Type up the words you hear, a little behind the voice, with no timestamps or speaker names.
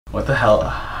What the hell?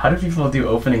 How do people do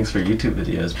openings for YouTube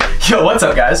videos? Yo, what's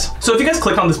up guys? So if you guys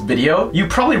click on this video, you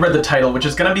probably read the title, which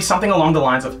is gonna be something along the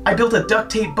lines of, I built a duct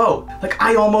tape boat, like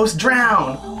I almost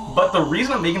drowned. But the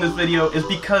reason I'm making this video is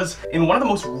because in one of the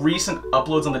most recent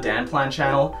uploads on the DanPlan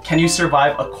channel, Can You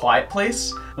Survive a Quiet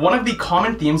Place? One of the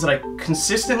common themes that I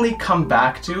consistently come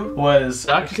back to was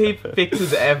duct tape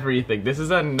fixes everything. This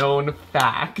is a known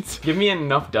fact. Give me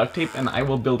enough duct tape and I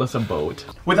will build us a boat.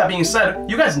 With that being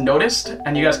said, you guys noticed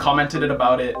and you guys commented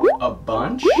about it a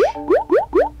bunch.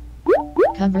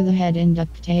 Cover the head in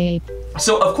duct tape.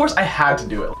 So of course I had to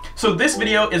do it. So this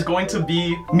video is going to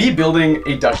be me building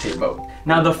a duct tape boat.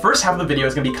 Now the first half of the video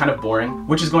is going to be kind of boring,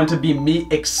 which is going to be me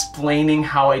explaining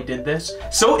how I did this.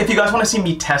 So if you guys want to see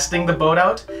me testing the boat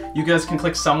out, you guys can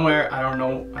click somewhere, I don't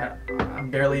know, I'm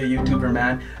barely a YouTuber,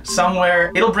 man.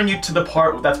 Somewhere, it'll bring you to the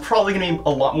part that's probably going to be a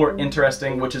lot more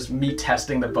interesting, which is me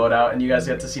testing the boat out, and you guys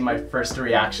get to see my first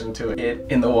reaction to it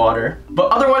in the water.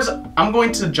 But otherwise, I'm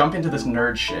going to jump into this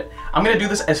nerd shit. I'm going to do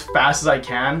this as fast as I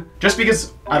can, just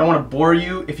because I don't want to bore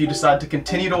you if you decide to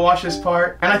continue to watch this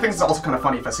part. And I think it's also kind of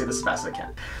funny if I say this as fast as I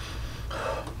can.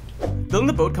 Building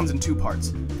the boat comes in two parts.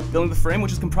 Building the frame,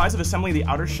 which is comprised of assembling the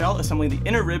outer shell, assembling the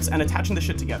inner ribs, and attaching the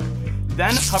shit together.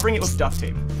 Then covering it with duct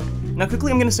tape. Now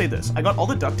quickly I'm gonna say this, I got all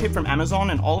the duct tape from Amazon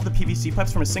and all of the PVC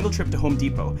pipes from a single trip to Home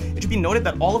Depot. It should be noted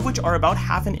that all of which are about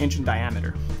 ½ an inch in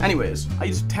diameter. Anyways, I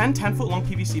used 10 10-foot long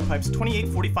PVC pipes, 28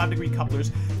 45-degree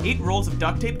couplers, 8 rolls of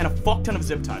duct tape, and a fuck ton of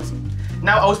zip ties.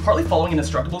 Now I was partly following an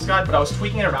Instructables guide, but I was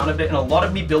tweaking it around a bit, and a lot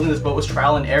of me building this boat was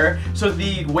trial and error, so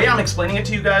the way I'm explaining it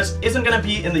to you guys isn't gonna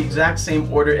be in the exact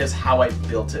same order as how I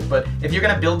built it. But if you're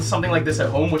gonna build something like this at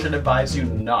home, which I'd advise you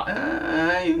not,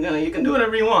 you can do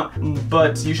whatever you want,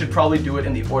 but you should probably do it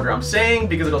in the order I'm saying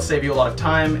because it'll save you a lot of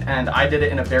time, and I did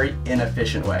it in a very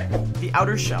inefficient way. The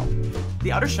outer shell.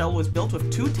 The outer shell was built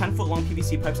with 2 10-foot long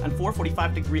PVC pipes and 4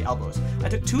 45-degree elbows. I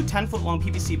took 2 10-foot long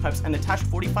PVC pipes and attached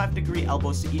 45-degree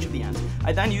elbows to each of the ends.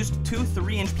 I then used 2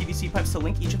 3-inch PVC pipes to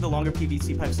link each of the longer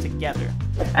PVC pipes together.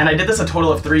 And I did this a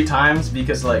total of 3 times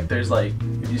because there's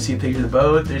if you see a picture of the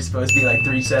boat, there's supposed to be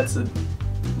 3 sets of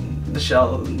the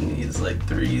shell needs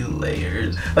 3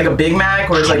 layers. Like a Big Mac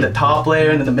where it's the top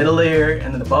layer and then the middle layer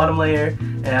and then the bottom layer.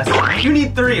 And you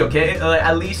need 3, okay?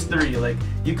 At least 3.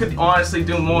 You could honestly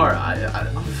do more.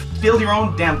 Build your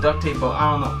own damn duct tape boat,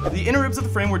 I don't know. The inner ribs of the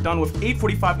frame were done with 8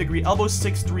 45-degree elbows,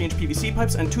 6 3-inch PVC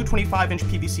pipes, and 2 25-inch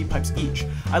PVC pipes each.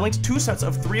 I linked 2 sets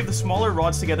of 3 of the smaller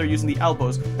rods together using the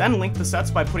elbows, then linked the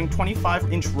sets by putting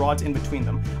 25-inch rods in between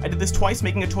them. I did this twice,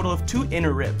 making a total of 2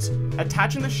 inner ribs.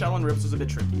 Attaching the shell and ribs was a bit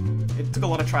tricky. It took a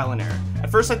lot of trial and error.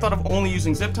 At first I thought of only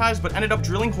using zip ties, but ended up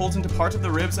drilling holes into parts of the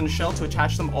ribs and shell to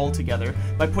attach them all together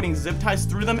by putting zip ties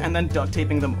through them and then duct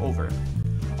taping them over.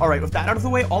 Alright, with that out of the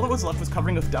way, all that was left was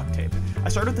covering with duct tape. I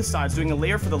started with the sides, doing a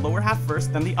layer for the lower half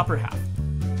first, then the upper half.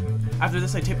 After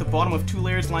this, I taped the bottom with 2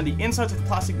 layers, lined the insides with a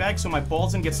plastic bag so my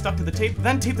balls didn't get stuck to the tape,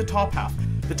 then taped the top half.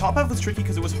 The top half was tricky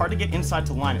because it was hard to get inside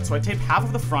to line it, so I taped half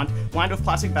of the front, lined with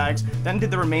plastic bags, then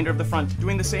did the remainder of the front,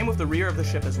 doing the same with the rear of the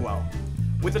ship as well.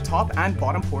 With the top and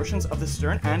bottom portions of the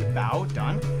stern and bow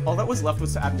done, all that was left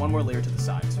was to add 1 more layer to the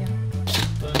sides. Yeah.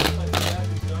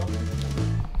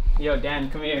 Yo,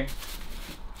 Dan, come here.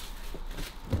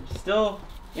 Still,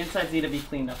 insides need to be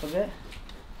cleaned up a bit.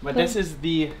 But this is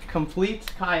the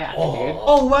complete kayak, dude.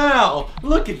 Oh wow!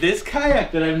 Look at this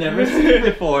kayak that I've never seen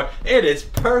before. It is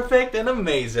perfect and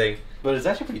amazing. But it's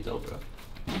actually pretty dope, bro.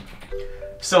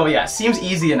 So yeah, seems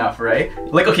easy enough, right?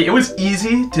 Okay, it was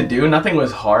easy to do, nothing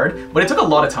was hard, but it took a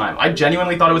lot of time. I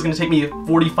genuinely thought it was gonna take me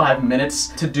 45 minutes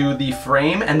to do the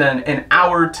frame and then an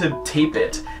hour to tape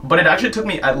it. But it actually took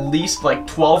me at least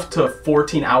 12 to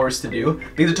 14 hours to do,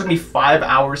 because it took me 5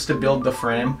 hours to build the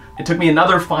frame. It took me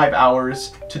another 5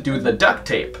 hours to do the duct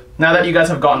tape. Now that you guys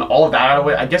have gotten all of that out of the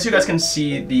way, I guess you guys can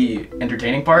see the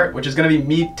entertaining part, which is gonna be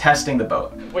me testing the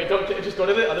boat. Wait, just go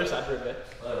to the other side for a bit.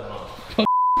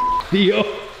 Theo.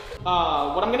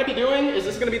 What I'm gonna be doing is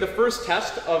this is gonna be the first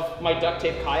test of my duct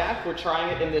tape kayak. We're trying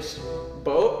it in this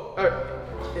boat.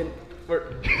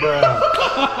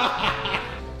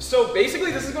 So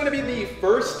basically this is going to be the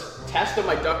first test of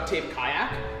my duct tape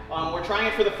kayak. We're trying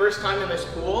it for the first time in this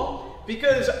pool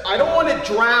because I don't want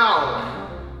to drown.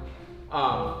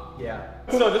 Yeah.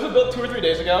 So this was built 2 or 3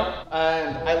 days ago,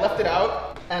 and I left it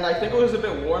out, and I think it was a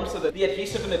bit warm, so that the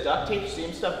adhesive and the duct tape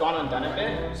seems to have gone undone a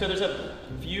bit. So there's a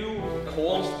few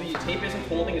holes. The tape isn't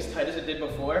holding as tight as it did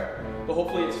before, but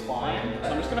hopefully it's fine.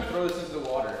 So I'm just gonna throw this into the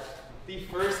water. The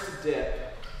first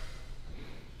dip.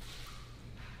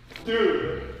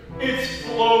 Dude, it's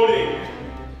floating.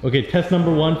 Okay, test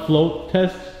number 1, float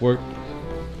test, work.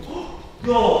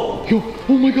 Go! Yo,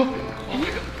 oh my god! Oh my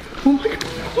god! Oh my god!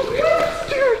 Oh my god!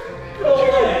 Dude!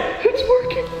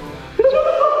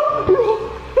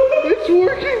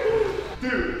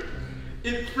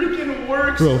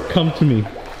 Bro, come to me.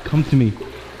 Come to me.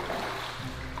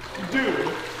 Dude,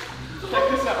 check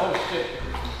this out. Oh shit,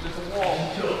 there's a wall.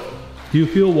 Do you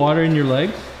feel water in your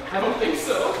legs? I don't think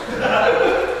so.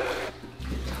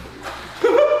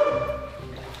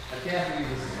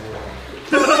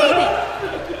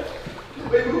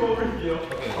 Wait, move over here.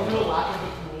 I'll do a lap of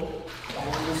the pool.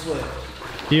 This way.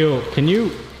 Theo, can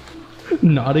you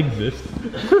not exist?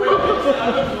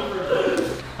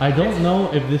 I don't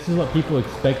know if this is what people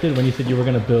expected when you said you were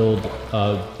gonna build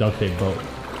a duct tape boat.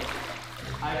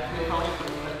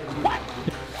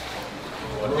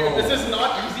 Dude, this is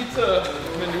not easy to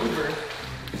maneuver.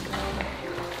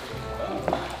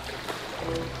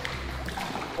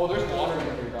 Oh, there's water in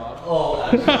here, dog. Oh,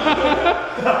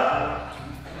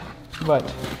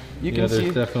 but you can see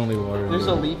there's definitely water. there's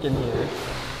a leak in here.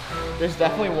 There's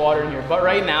definitely water in here. But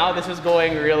right now, this is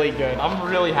going really good. I'm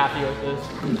really happy with this.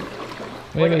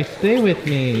 Wait, stay with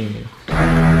me.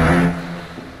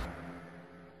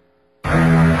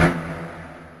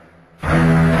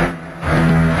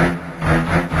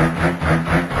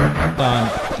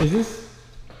 Is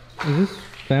this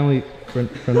family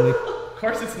friendly? Of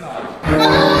course it's not.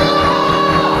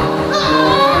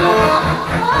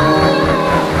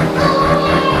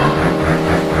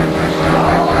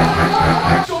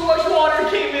 So much water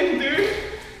came in, dude.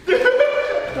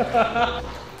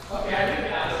 Okay, I can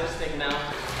get out of this thing now.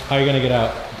 How are you gonna get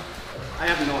out? I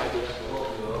have no idea.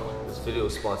 This video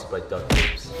is sponsored by Duct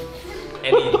Tapes.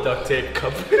 Any duct tape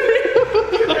company.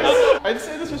 I'd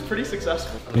say this was pretty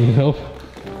successful. Nope.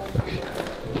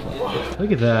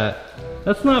 Look at that.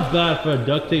 That's not bad for a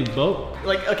duct tape boat.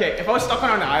 Like, okay, if I was stuck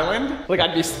on an island, like,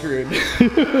 I'd be screwed.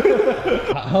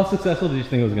 How successful did you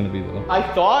think it was gonna be though? I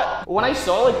thought, when I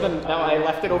saw, like, I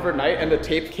left it overnight and the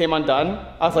tape came undone,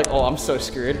 I was like, oh, I'm so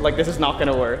screwed. Like, this is not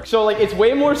gonna work. So, like, it's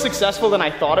way more successful than I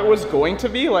thought it was going to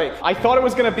be. Like, I thought it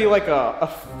was gonna be, like, a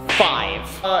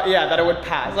 5. Yeah, that it would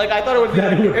pass. Like, I thought it would be,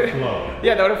 That like, it would float.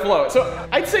 Yeah, that would float. So,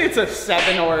 I'd say it's a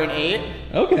 7 or an 8.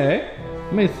 Okay.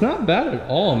 I mean, it's not bad at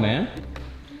all, man.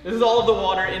 This is all of the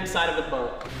water inside of the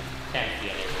boat. Can't see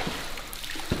it.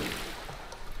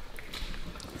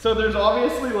 So there's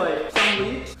obviously like some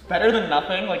leaks. Better than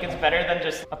nothing. Like it's better than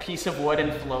just a piece of wood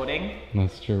and floating.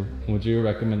 That's true. Would you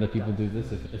recommend that people do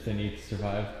this if they need to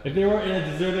survive? If they were in a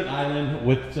deserted island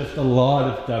with just a lot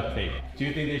of duct tape, do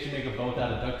you think they should make a boat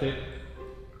out of duct tape?